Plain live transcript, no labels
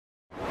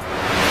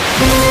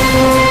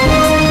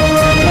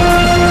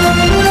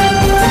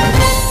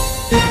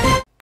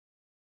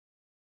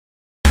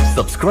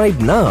Subscribe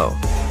now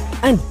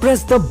and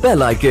press the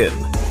bell icon.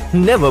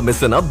 Never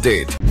miss an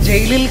update.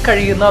 ജയിലിൽ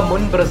കഴിയുന്ന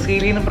മുൻ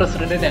Brazilian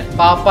പ്രസിഡന്റിന്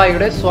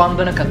പാപ്പായുടെ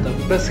സ്വാന്തന കത്ത്.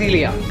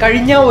 ബ്രസീലിയ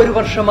കഴിഞ്ഞ ഒരു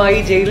വർഷമായി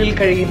ജയിലിൽ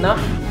കഴിയുന്ന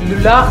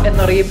ലുല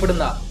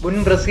എന്നറിയപ്പെടുന്ന മുൻ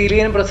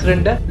Brazilian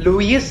president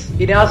Luiz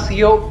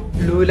Inacio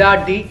Lula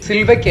D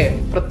സിൽവയ്ക്ക്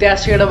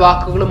പ്രത്യാശയുടെ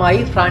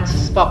വാക്കുകളുമായി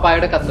ഫ്രാൻസിസ്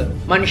പാപ്പായുടെ കത്ത്.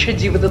 മനുഷ്യ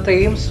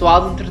ജീവിതത്തെയും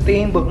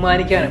സ്വാതന്ത്ര്യത്തെയും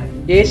ബഹുമാനിക്കാനും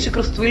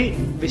യേശുക്രിസ്തുവിൽ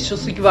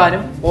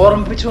വിശ്വസിക്കുവാനും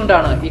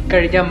ഓർമ്മിപ്പിച്ചുകൊണ്ടാണ്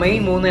ഇക്കഴിഞ്ഞ മെയ്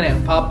 3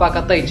 പാപ്പ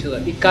കത്തയച്ചത്.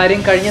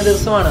 ഇക്കാര്യം കഴിഞ്ഞ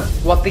ദിവസമാണ്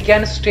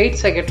വത്തിക്കാൻ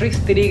സ്റ്റേറ്റ് സെക്രട്ടറി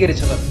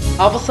സ്ഥിരീകരിച്ചത്.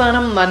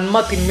 അവസാനം നന്മ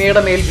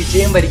തിന്മയുടെ മേൽ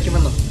വിജയം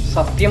വരിക്കുമെന്നും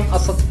സത്യം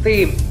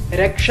അസത്യത്തെയും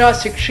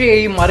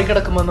രക്ഷാശിക്ഷയെയും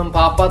മറികടക്കുമെന്നും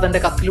പാപ്പ തന്റെ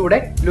കത്തിലൂടെ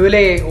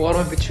ലുലയെ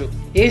ഓർമ്മിപ്പിച്ചു.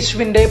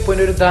 യേശുവിന്റെ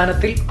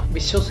പുനരുദ്ധാനത്തിൽ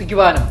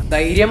വിശ്വസിക്കുവാനും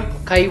ധൈര്യം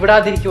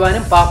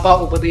കൈവിടാതിരിക്കുവാനും പാപ്പ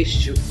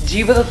ഉപദേശിച്ചു.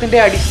 ജീവിതത്തിന്റെ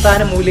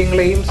അടിസ്ഥാന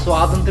മൂല്യങ്ങളെയും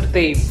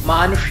സ്വാതന്ത്ര്യത്തെയും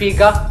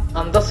മാനുഷിക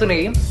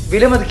അന്തസ്സിനെയും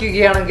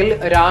വിലമതിക്കുകയാണെങ്കിൽ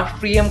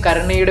രാഷ്ട്രീയം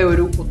കരുണയുടെ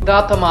ഒരു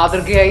ഉദാത്ത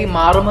മാതൃകയായി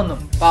മാറുമെന്നും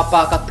പാപ്പ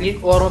കത്തിൽ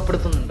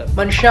ഓർമ്മപ്പെടുത്തുന്നുണ്ട്.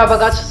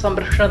 മനുഷ്യാവകാശ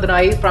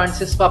സംരക്ഷണത്തിനായി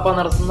ഫ്രാൻസിസ് പാപ്പ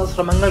നടത്തുന്ന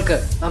ശ്രമങ്ങൾക്ക്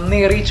നന്ദി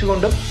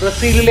അറിയിച്ചുകൊണ്ടും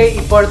ബ്രസീലിലെ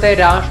ഇപ്പോഴത്തെ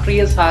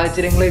രാഷ്ട്രീയ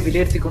സാഹചര്യങ്ങളെ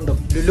വിലയിരുത്തിക്കൊണ്ടും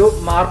ലുലു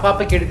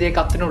മാർപ്പാപ്പയ്ക്ക് എഴുതിയ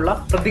കത്തിനുള്ള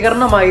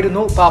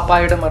പ്രതികരണമായിരുന്നു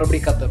പാപ്പായുടെ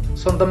മറുപടി കത്ത്.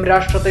 സ്വന്തം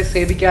രാഷ്ട്രത്തെ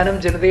സേവിക്കാനും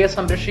ജനതയെ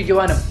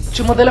സംരക്ഷിക്കുവാനും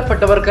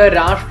ചുമതലപ്പെട്ടവർക്ക്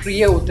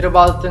രാഷ്ട്രീയ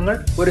ഉത്തരവാദിത്തങ്ങൾ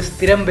ഒരു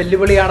സ്ഥിരം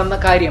വെല്ലുവിളിയാണെന്ന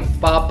കാര്യം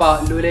പാപ്പ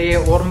ലുലയെ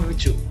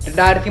ഓർമ്മിപ്പിച്ചു.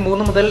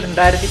 2003 മുതൽ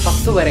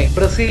 2010 വരെ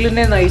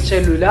ബ്രസീലിനെ നയിച്ച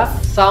ലുല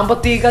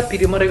സാമ്പത്തിക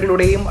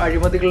തിരിമറികളുടെയും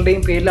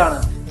അഴിമതികളുടെയും പേരിലാണ്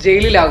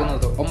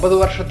ജയിലിലാകുന്നത്. 9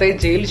 വർഷത്തെ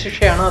ജയിൽ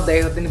ശിക്ഷയാണ്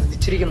അദ്ദേഹത്തിന്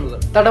വിധിച്ചിരിക്കുന്നത്.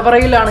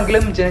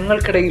 തടവറയിലാണെങ്കിലും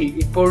ജനങ്ങൾക്കിടയിൽ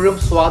ഇപ്പോഴും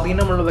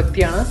സ്വാധീനമുള്ള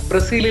വ്യക്തിയാണ്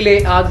ബ്രസീലിലെ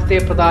ആദ്യത്തെ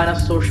പ്രധാന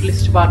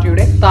സോഷ്യലിസ്റ്റ്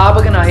പാർട്ടിയുടെ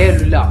സ്ഥാപകനായ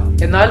ലുല.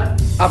 എന്നാൽ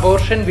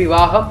അബോർഷൻ,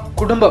 വിവാഹം,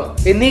 കുടുംബം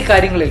എന്നീ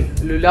കാര്യങ്ങളിൽ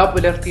ലുല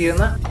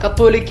പുലർത്തിയിരുന്ന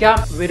കത്തോലിക്ക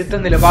വിരുദ്ധ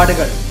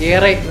നിലപാടുകൾ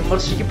ഏറെ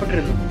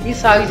വിമർശിക്കപ്പെട്ടിരുന്നു. ഈ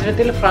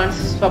സാഹചര്യത്തിൽ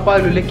ഫ്രാൻസിസ് പാപ്പ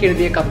ലുലയ്ക്ക്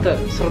എഴുതിയ കത്ത്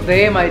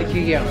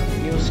ശ്രദ്ധേയമായിരിക്കുകയാണ്.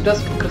 News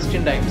desk,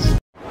 Christian times.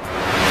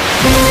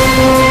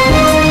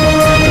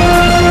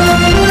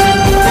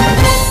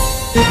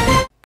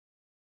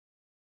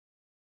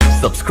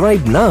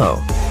 Subscribe now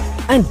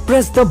and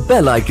press the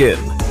bell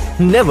icon.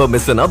 Never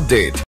miss an update.